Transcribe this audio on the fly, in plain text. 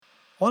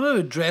want to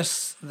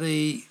address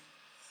the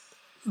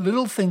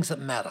little things that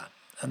matter,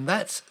 and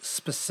that's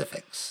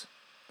specifics.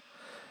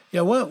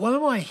 One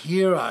of my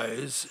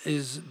heroes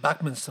is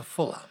Buckminster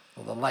Fuller,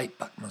 or the late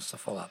Buckminster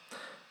Fuller.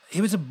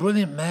 He was a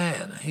brilliant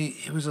man.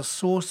 He was a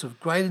source of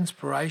great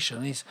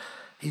inspiration. He's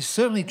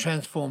certainly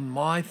transformed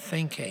my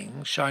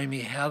thinking, showing me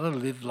how to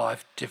live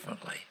life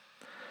differently.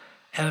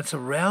 And it's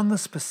around the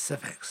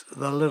specifics,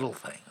 the little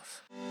things.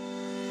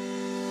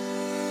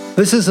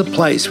 This is a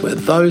place where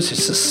those who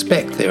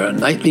suspect they're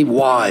innately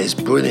wise,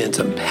 brilliant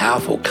and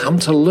powerful come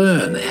to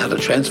learn how to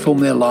transform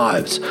their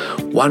lives,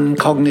 one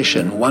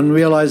cognition, one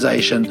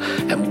realization,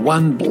 and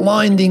one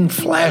blinding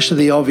flash of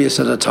the obvious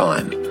at a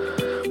time.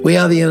 We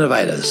are the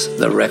innovators,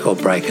 the record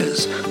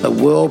breakers, the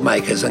world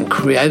makers and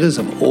creators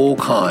of all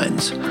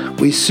kinds.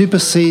 We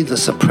supersede the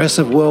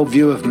suppressive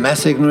worldview of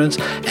mass ignorance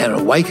and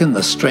awaken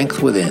the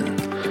strength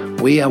within.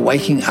 We are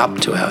waking up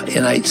to our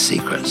innate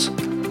secrets.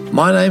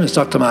 My name is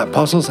Dr. Mark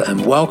Postles,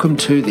 and welcome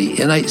to the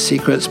Innate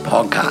Secrets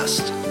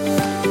podcast.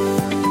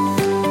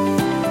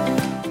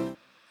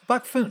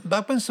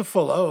 Buckminster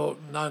Fuller, or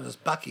known as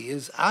Bucky,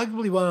 is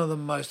arguably one of the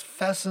most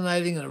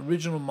fascinating and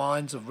original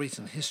minds of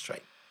recent history.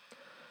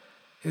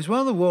 He was one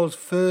of the world's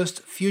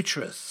first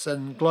futurists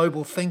and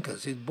global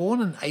thinkers. He was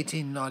born in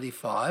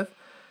 1895,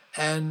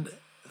 and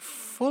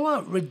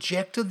Fuller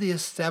rejected the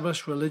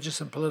established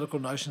religious and political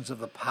notions of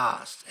the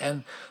past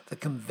and the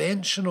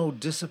conventional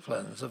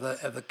disciplines of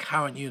the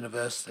current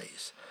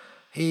universities.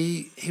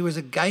 He was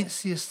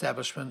against the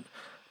establishment,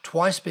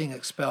 twice being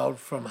expelled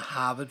from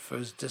Harvard for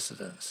his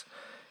dissidence.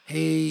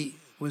 He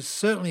was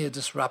certainly a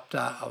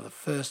disruptor of the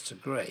first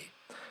degree.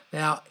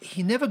 Now,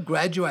 he never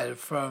graduated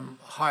from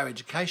higher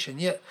education,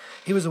 yet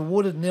he was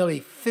awarded nearly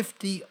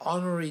 50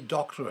 honorary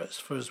doctorates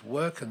for his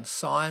work in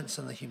science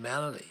and the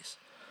humanities.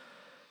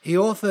 He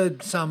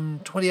authored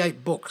some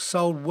 28 books,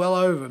 sold well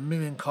over 1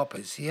 million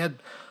copies. He had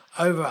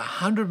over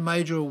 100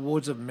 major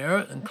awards of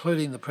merit,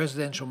 including the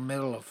Presidential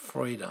Medal of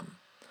Freedom,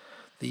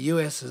 the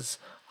US's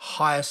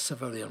highest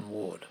civilian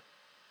award.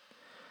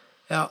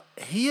 Now,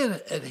 he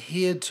had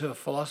adhered to a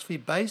philosophy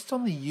based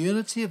on the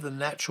unity of the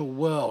natural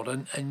world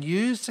and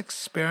used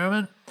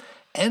experiment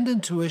and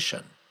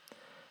intuition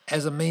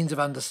as a means of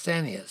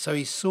understanding it. So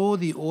he saw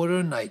the order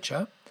in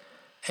nature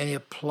and he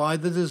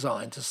applied the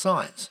design to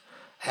science.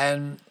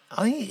 And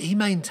I think he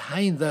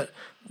maintained that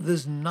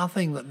there's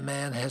nothing that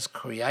man has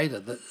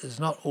created that is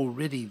not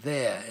already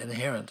there,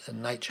 inherent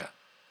in nature.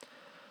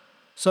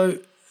 So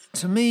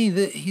to me,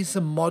 he's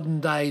the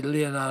modern-day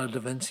Leonardo da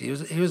Vinci.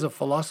 He was a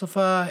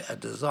philosopher, a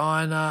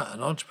designer,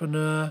 an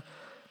entrepreneur,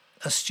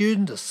 a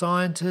student, a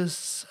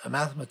scientist, a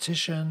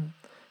mathematician.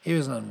 He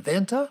was an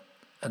inventor,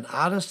 an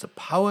artist, a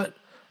poet,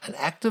 an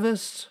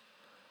activist,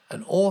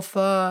 an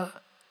author,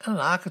 and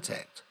an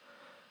architect.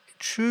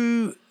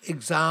 True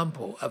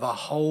example of a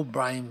whole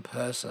brain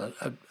person,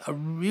 a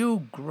real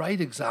great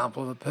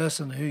example of a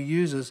person who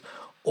uses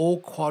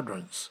all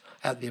quadrants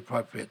at the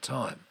appropriate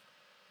time.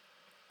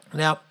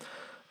 Now,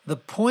 the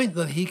point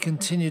that he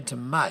continued to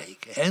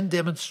make and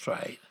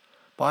demonstrate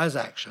by his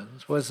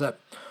actions was that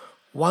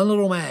one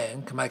little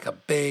man can make a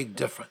big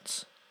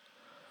difference.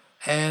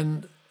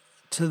 And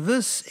to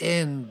this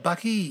end,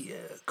 Bucky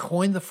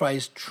coined the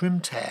phrase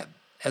trim tab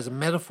as a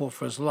metaphor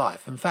for his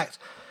life. In fact,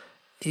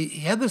 he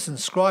had this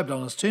inscribed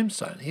on his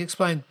tombstone. He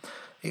explained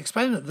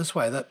it this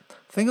way, that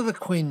think of the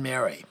Queen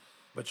Mary,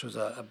 which was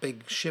a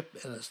big ship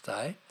in its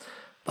day.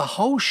 The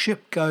whole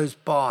ship goes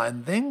by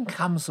and then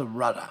comes the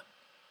rudder.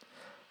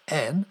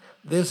 And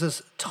there's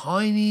this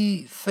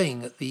tiny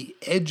thing at the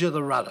edge of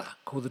the rudder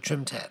called the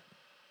trim tab.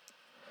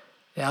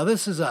 Now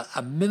this is a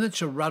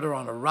miniature rudder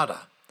on a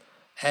rudder.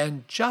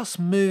 And just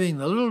moving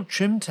the little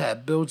trim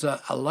tab builds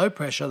a low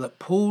pressure that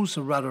pulls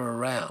the rudder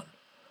around.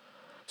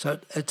 So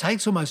it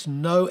takes almost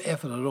no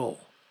effort at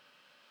all.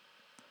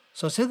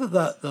 So I said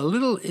that the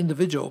little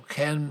individual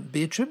can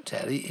be a trim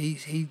tab.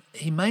 He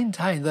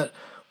maintained that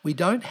we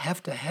don't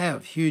have to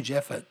have huge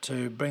effort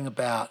to bring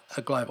about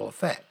a global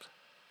effect.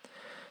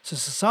 So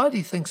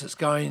society thinks it's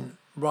going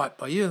right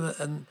by you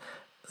and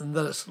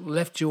that it's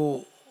left you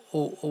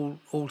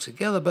all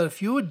together. But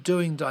if you're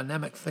doing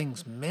dynamic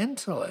things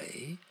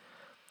mentally,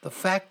 the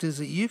fact is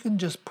that you can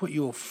just put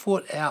your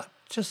foot out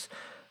just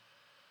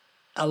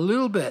a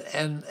little bit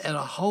and a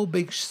whole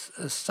big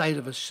state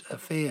of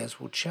affairs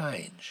will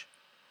change.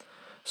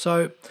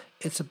 So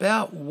it's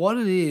about what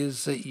it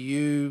is that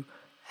you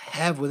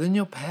have within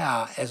your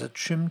power as a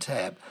trim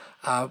tab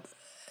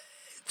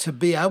to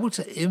be able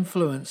to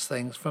influence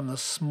things from the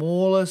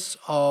smallest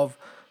of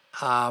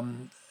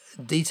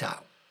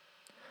detail.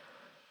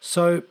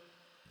 So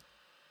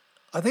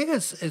I think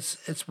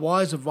it's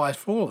wise advice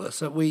for all of us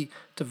that we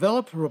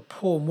develop a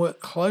rapport and work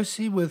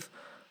closely with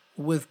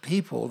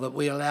people that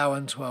we allow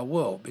into our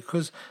world,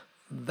 because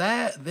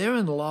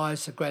therein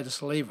lies the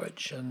greatest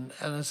leverage. And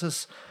as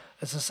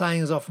a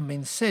saying has often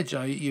been said,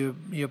 you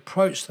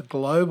approach the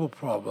global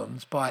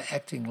problems by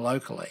acting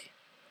locally.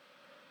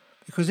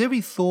 Because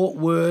every thought,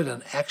 word,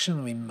 and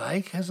action we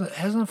make has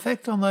an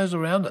effect on those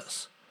around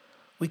us.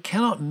 We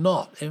cannot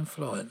not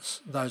influence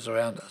those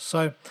around us.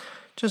 So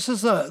Just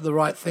as the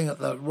right thing at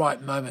the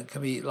right moment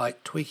can be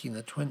like tweaking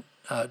the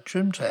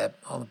trim tab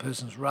on the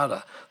person's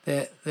rudder,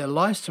 their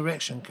life's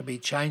direction can be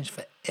changed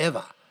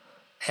forever.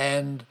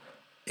 And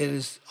it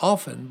is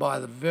often by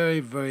the very,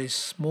 very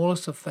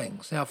smallest of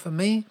things. Now, for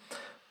me,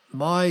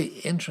 my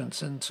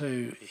entrance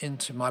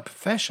into my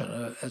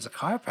profession as a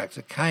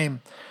chiropractor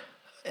came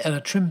at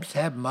a trim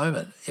tab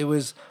moment. It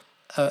was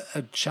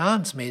a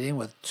chance meeting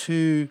with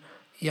two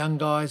young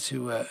guys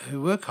who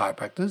were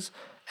chiropractors,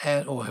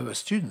 or who were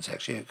students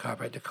actually at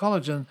chiropractic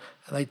college, and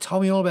they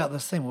told me all about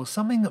this thing. Well,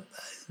 something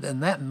in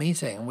that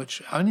meeting,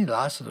 which only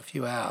lasted a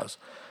few hours,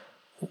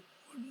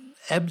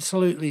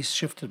 absolutely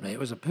shifted me. It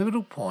was a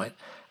pivotal point,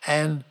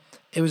 and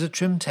it was a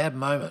trim tab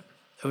moment.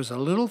 It was a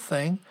little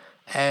thing,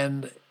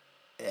 and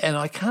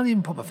I can't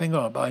even put my finger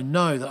on it, but I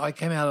know that I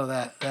came out of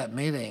that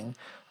meeting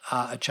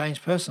a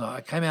changed person.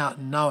 I came out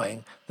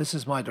knowing this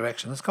is my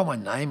direction. It's got my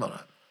name on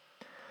it.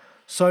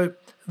 So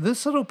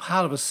this little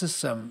part of a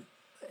system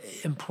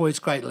employs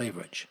great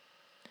leverage.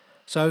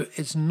 So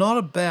it's not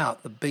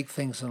about the big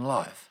things in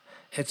life.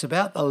 It's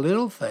about the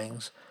little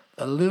things,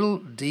 the little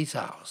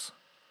details.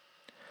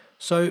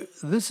 So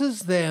this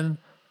is then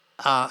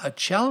a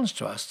challenge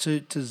to us to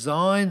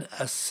design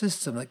a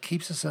system that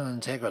keeps us in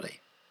integrity.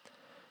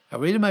 Now,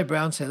 Rita Mae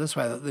Brown said this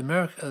way,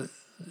 that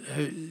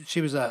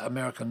she was an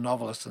American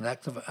novelist and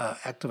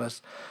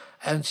activist,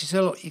 and she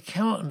said, look, you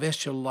cannot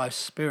invest your life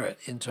spirit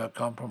into a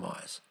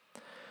compromise.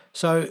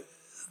 So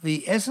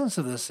the essence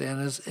of this then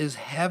is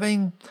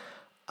having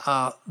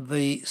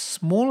the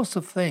smallest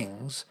of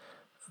things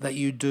that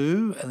you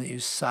do and that you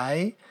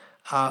say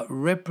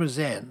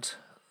represent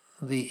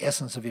the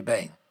essence of your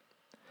being,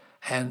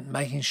 and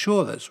making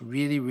sure that it's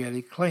really,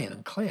 really clean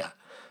and clear.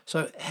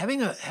 So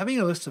having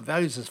a list of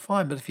values is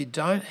fine, but if you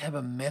don't have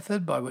a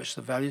method by which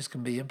the values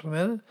can be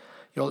implemented,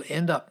 you'll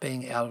end up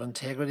being out of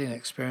integrity and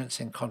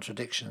experiencing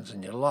contradictions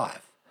in your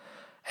life.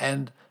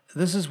 And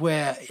this is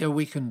where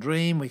we can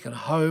dream, we can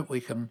hope, we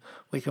can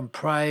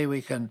pray,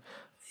 we can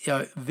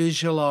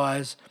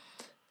visualize.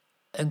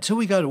 Until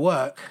we go to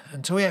work,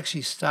 until we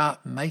actually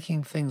start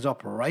making things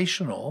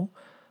operational,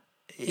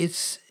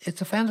 it's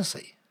a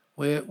fantasy.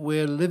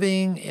 We're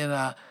living in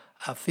a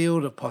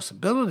field of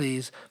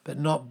possibilities, but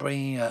not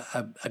bringing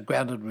a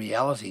grounded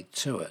reality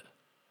to it.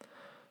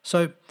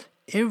 So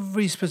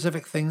every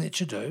specific thing that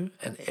you do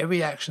and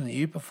every action that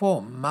you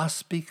perform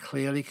must be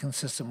clearly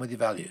consistent with your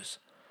values.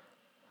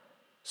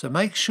 So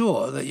make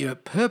sure that your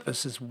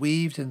purpose is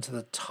weaved into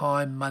the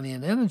time, money,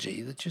 and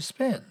energy that you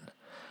spend.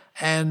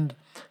 And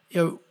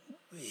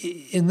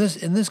in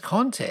this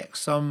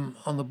context, I'm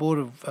on the board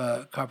of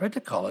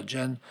Chiropractic College,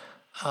 and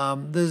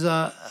there's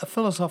a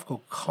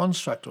philosophical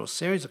construct or a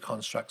series of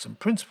constructs and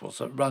principles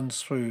that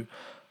runs through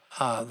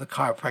the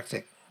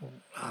chiropractic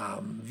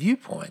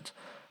viewpoint.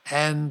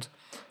 And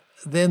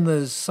then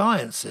there's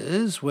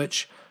sciences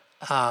which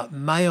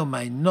may or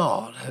may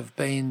not have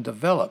been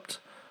developed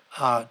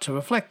to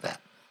reflect that.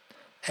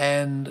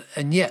 And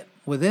yet,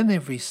 within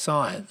every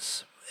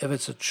science, if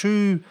it's a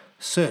true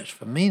search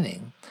for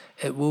meaning,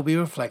 it will be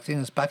reflecting,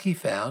 as Bucky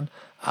found,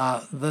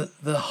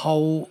 the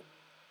whole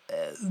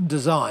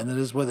design that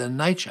is within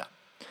nature.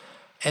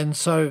 And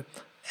so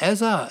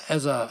as a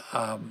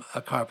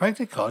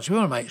chiropractic college, we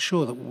want to make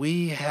sure that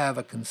we have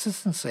a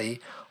consistency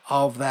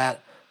of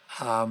that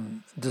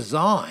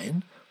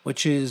design,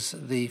 which is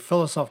the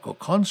philosophical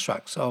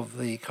constructs of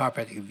the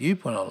chiropractic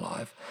viewpoint on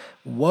life,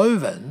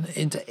 woven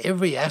into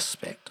every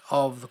aspect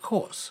of the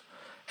course.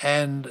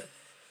 And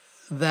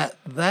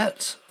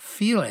that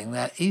feeling,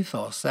 that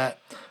ethos, that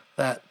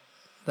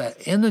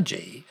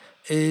energy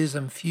is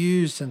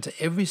infused into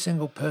every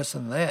single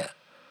person there,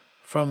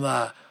 from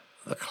the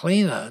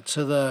cleaner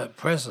to the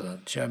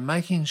president,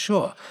 making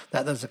sure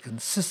that there's a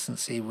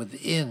consistency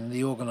within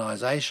the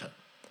organization.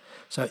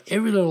 So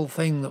every little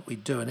thing that we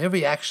do and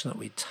every action that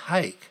we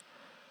take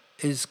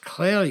is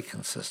clearly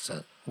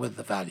consistent with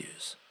the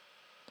values.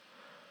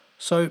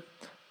 So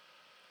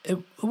it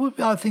would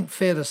be, I think,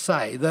 fair to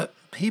say that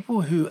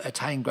people who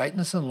attain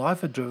greatness in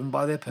life are driven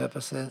by their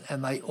purpose,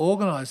 and they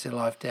organize their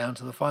life down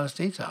to the finest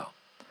detail.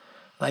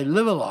 They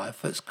live a life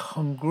that's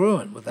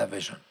congruent with their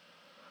vision.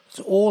 It's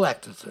all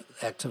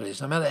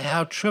activities, no matter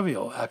how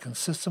trivial, are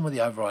consistent with the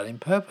overriding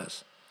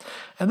purpose.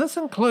 And this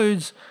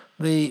includes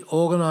the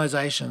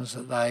organizations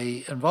that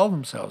they involve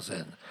themselves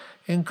in.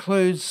 It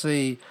includes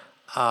the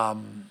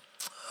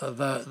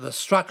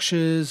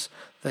structures,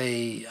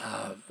 the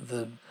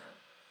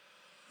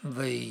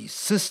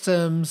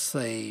systems,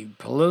 the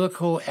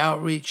political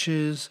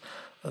outreaches,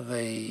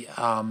 the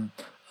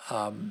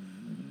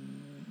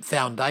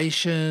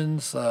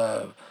foundations,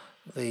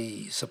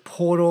 the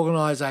support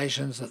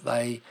organizations that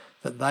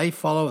they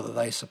follow, that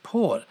they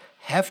support,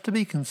 have to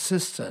be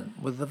consistent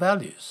with the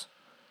values.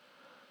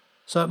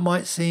 So it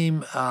might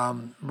seem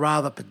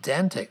rather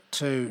pedantic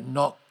to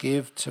not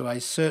give to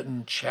a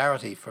certain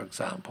charity, for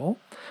example,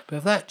 but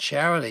if that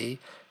charity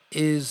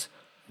is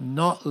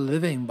not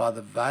living by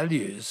the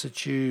values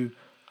that you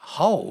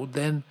hold,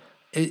 then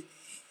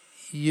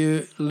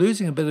you're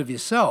losing a bit of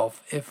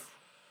yourself if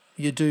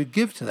you do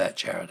give to that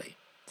charity.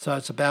 So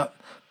it's about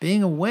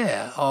being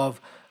aware of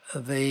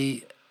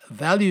the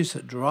values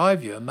that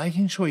drive you and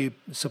making sure you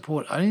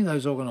support only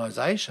those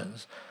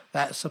organizations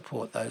that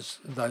support those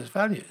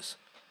values.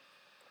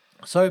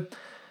 So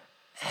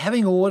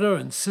having order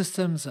and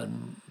systems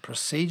and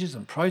procedures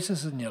and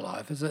processes in your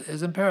life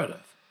is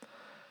imperative.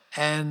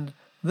 And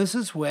this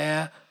is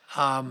where,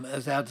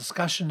 as our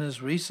discussion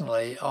is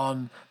recently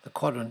on the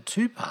quadrant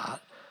 2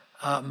 part,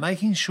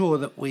 making sure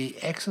that we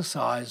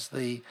exercise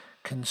the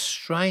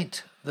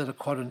constraint that a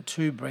quadrant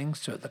 2 brings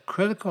to it, the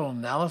critical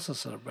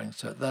analysis that it brings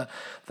to it,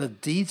 the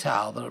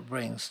detail that it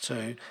brings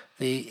to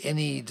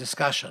any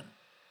discussion.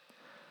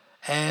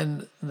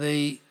 And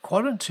the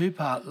quadrant 2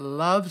 part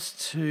loves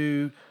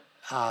to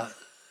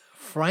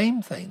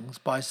frame things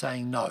by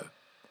saying no.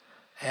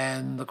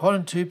 And the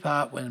quadrant 2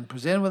 part, when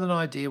presented with an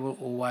idea, will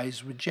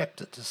always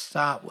reject it to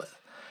start with.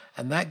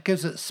 And that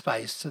gives it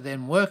space to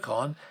then work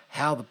on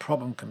how the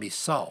problem can be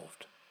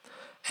solved.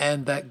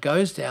 And that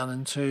goes down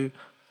into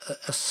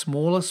a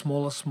smaller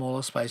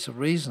space of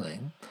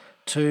reasoning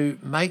to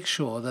make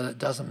sure that it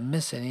doesn't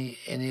miss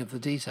any of the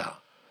detail.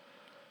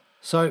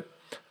 So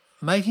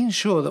making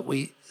sure that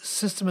we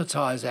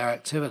systematize our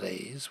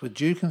activities with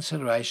due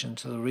consideration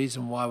to the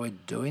reason why we're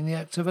doing the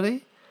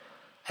activity.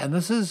 And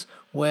this is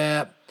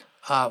where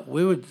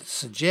we would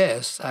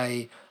suggest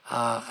a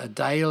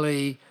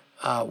daily,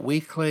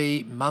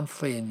 weekly,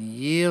 monthly, and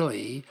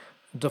yearly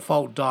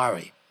default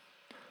diary,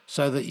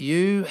 so that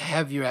you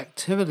have your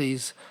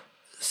activities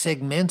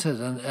segmented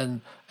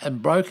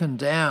and broken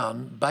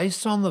down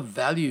based on the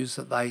values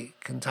that they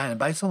contain and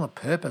based on the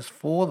purpose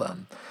for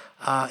them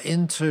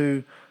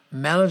into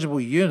manageable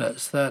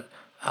units that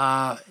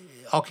are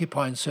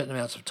occupying certain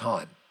amounts of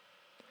time.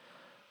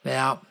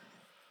 Now,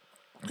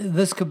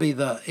 this could be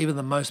even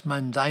the most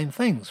mundane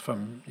things,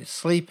 from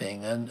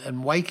sleeping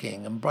and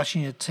waking and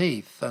brushing your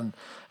teeth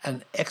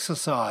and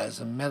exercise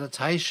and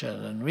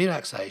meditation and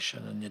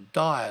relaxation and your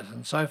diet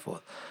and so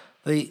forth.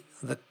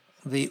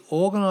 The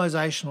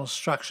organizational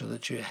structure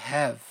that you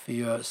have for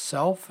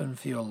yourself and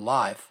for your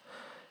life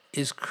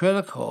is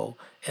critical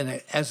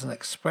as an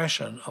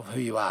expression of who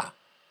you are.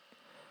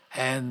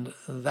 And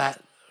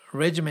that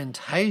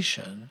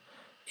regimentation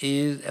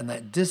and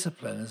that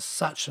discipline is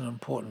such an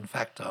important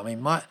factor. I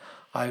mean,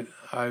 I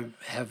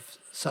have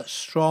such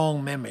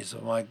strong memories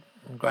of my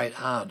great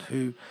aunt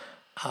who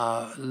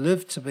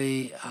lived to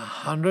be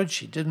 100.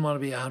 She didn't want to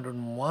be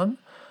 101.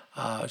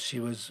 She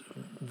was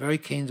very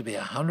keen to be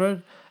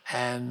 100,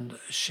 and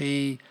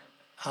she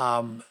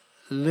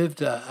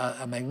lived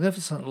a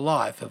magnificent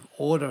life of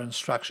order and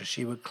structure.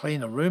 She would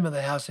clean a room of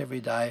the house every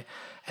day,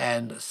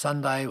 and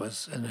Sunday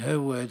was, in her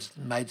words,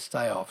 Maid's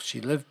Day off. She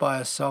lived by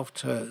herself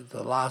to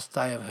the last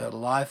day of her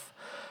life,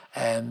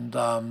 and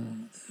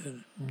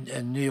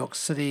in New York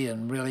City,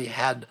 and really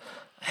had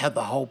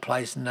the whole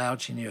place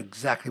nailed. She knew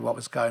exactly what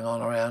was going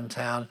on around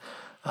town,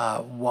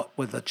 what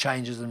were the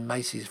changes in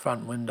Macy's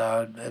front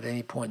window at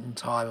any point in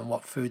time, and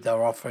what food they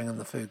were offering in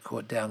the food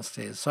court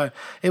downstairs. So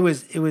it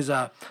was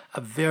a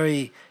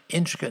very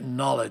intricate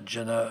knowledge,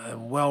 and a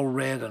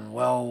well-read and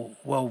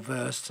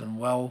well-versed and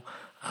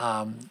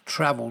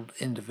well-travelled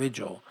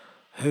individual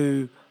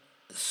who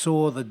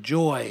saw the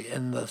joy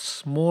in the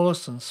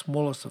smallest and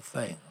smallest of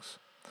things.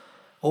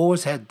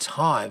 Always had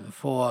time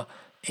for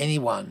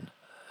anyone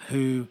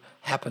who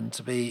happened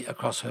to be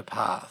across her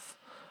path,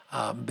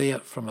 be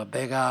it from a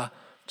beggar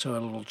to a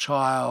little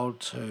child,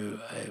 to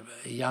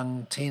a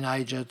young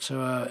teenager, to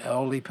an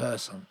elderly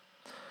person.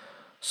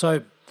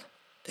 So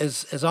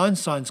as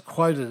Einstein's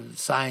quoted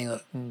saying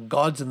that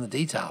God's in the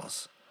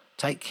details,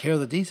 take care of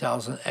the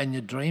details and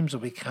your dreams will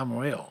become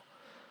real.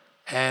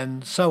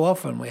 And so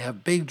often we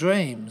have big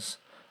dreams,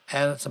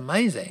 and it's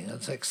amazing,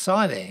 it's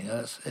exciting,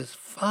 and it's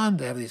fun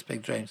to have these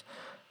big dreams.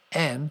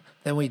 And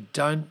then we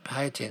don't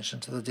pay attention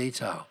to the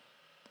detail.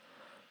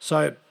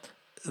 So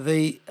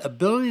the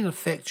ability to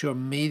affect your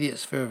immediate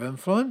sphere of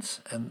influence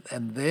and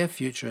their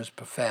future is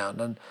profound.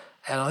 And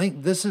I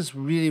think this is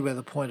really where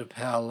the point of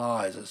power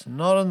lies. It's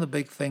not in the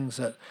big things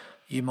that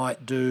you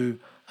might do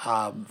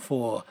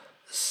for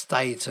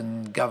state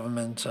and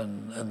government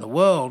and the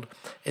world.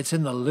 It's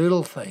in the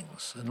little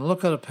things. And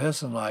look at a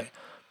person like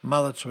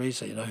Mother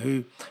Teresa,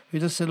 who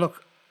just said,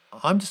 look,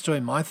 I'm just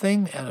doing my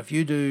thing, and if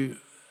you do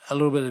a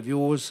little bit of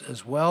yours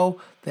as well,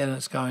 then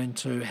it's going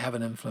to have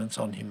an influence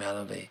on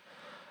humanity.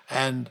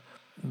 And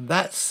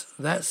that's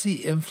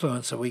the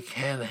influence that we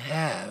can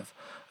have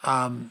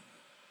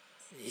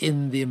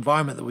in the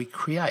environment that we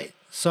create.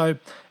 So,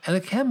 and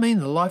it can mean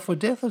the life or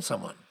death of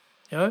someone.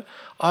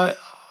 I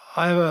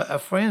have a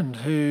friend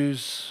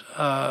whose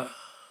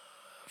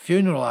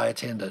funeral I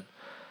attended,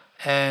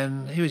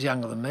 and he was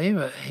younger than me,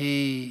 but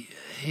he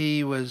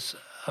was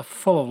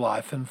full of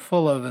life and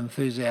full of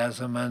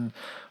enthusiasm and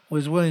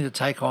was willing to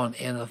take on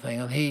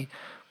anything. And he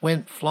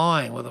went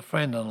flying with a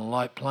friend on a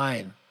light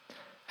plane,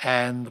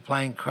 and the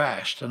plane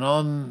crashed. And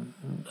on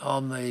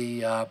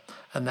the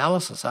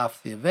analysis after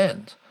the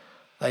event,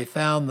 they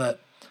found that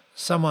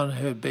someone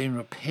who had been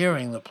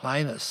repairing the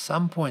plane at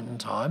some point in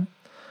time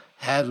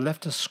had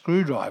left a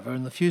screwdriver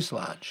in the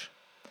fuselage.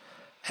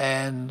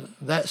 And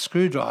that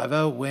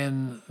screwdriver,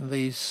 when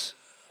these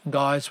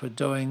guys were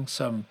doing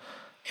some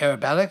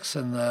aerobatics,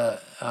 and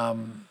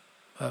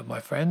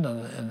my friend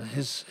and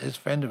his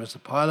friend who was the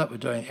pilot were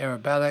doing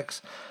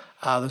aerobatics,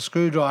 the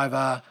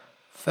screwdriver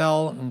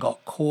fell and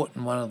got caught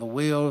in one of the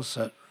wheels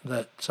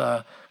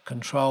that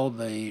controlled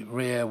the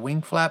rear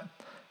wing flap.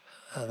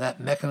 That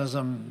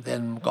mechanism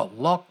then got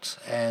locked,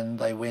 and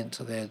they went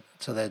to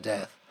their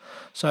death.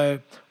 So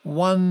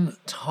one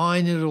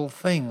tiny little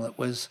thing that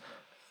was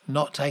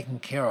not taken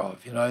care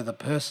of. The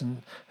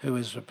person who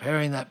was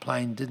repairing that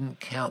plane didn't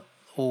count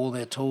all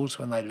their tools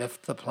when they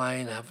left the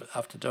plane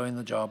after doing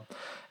the job.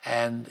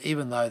 And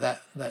even though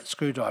that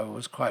screwdriver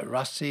was quite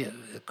rusty,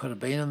 it could have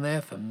been in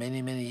there for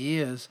many, many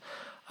years,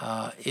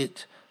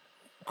 it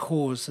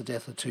caused the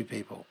death of 2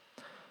 people.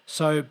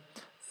 So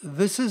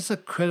this is a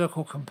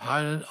critical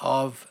component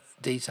of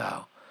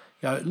detail.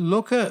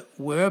 Look at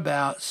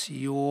whereabouts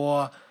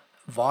you're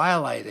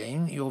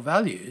violating your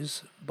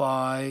values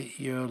by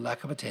your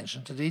lack of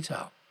attention to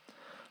detail.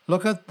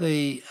 Look at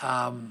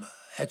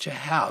at your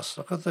house.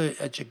 Look at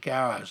your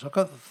garage. Look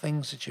at the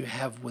things that you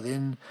have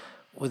within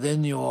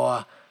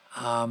your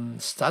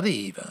study.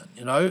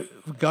 Even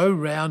go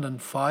round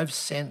and 5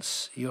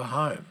 sense your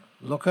home.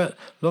 Look at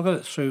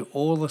it through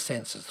all the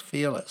senses.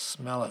 Feel it,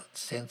 smell it,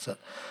 sense it.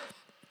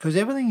 Because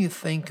everything you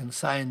think and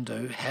say and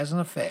do has an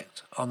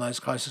effect on those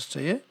closest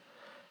to you.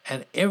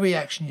 And every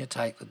action you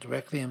take that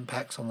directly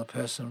impacts on the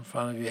person in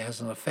front of you has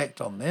an effect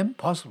on them,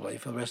 possibly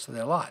for the rest of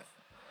their life.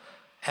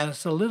 And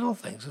it's the little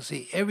things, it's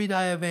the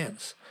everyday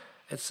events,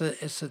 it's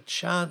the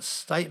chance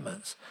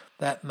statements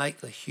that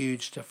make the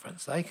huge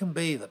difference. They can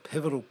be the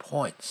pivotal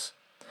points.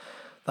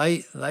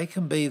 They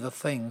can be the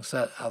things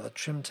that are the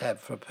trim tab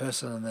for a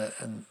person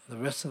and the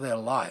rest of their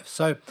life.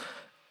 So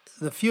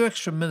the few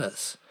extra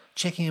minutes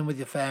checking in with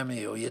your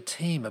family or your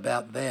team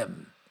about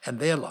them and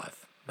their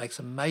life makes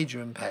a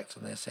major impact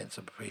on their sense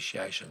of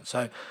appreciation.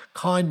 So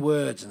kind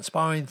words,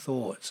 inspiring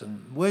thoughts,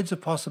 and words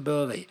of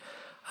possibility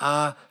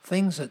are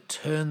things that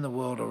turn the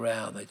world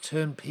around. They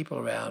turn people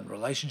around,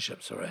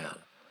 relationships around.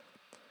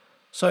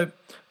 So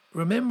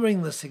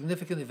remembering the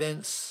significant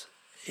events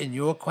in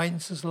your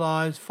acquaintances'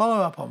 lives,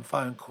 follow up on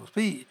phone calls.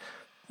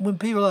 When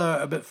people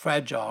are a bit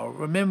fragile,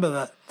 remember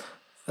that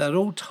at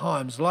all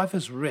times life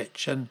is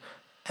rich and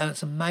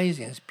it's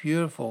amazing, it's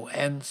beautiful,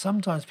 and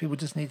sometimes people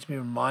just need to be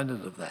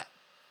reminded of that.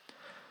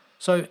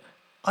 So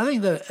I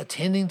think that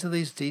attending to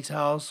these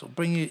details will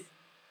bring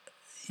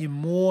you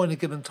more in a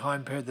given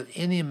time period than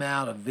any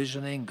amount of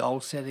visioning,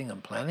 goal setting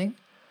and planning.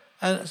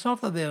 And it's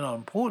not that they're not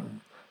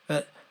important,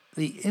 but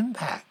the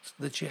impact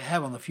that you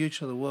have on the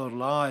future of the world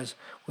lies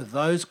with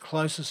those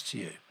closest to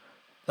you,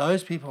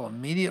 those people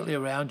immediately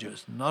around you.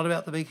 It's not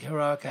about the big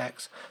heroic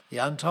acts, the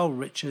untold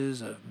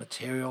riches of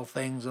material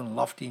things and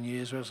lofty New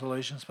Year's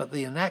resolutions, but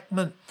the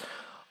enactment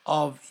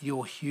of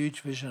your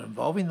huge vision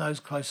involving those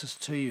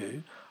closest to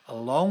you,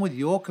 along with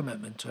your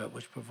commitment to it,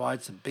 which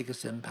provides the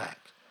biggest impact.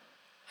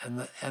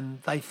 And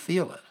they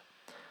feel it.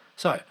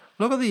 So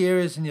look at the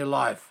areas in your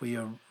life where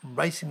you're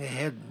racing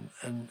ahead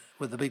and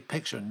with the big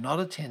picture, not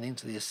attending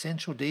to the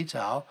essential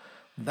detail.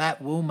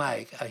 That will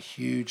make a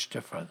huge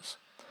difference.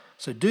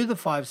 So do the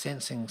 5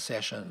 sensing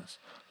sessions.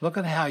 Look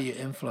at how you're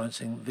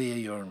influencing via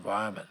your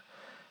environment.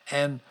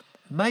 And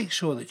make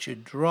sure that you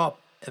drop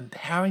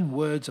empowering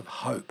words of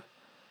hope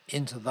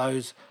into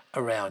those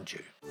around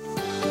you.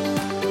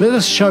 Let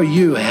us show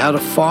you how to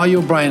fire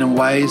your brain in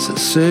ways that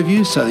serve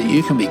you so that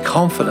you can be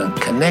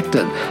confident,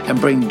 connected, and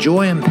bring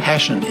joy and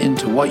passion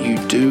into what you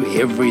do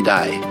every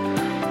day.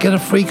 Get a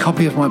free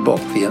copy of my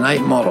book, The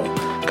Innate Model.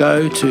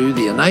 Go to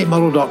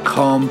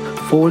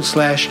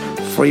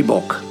theinnatemodel.com/free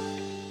book.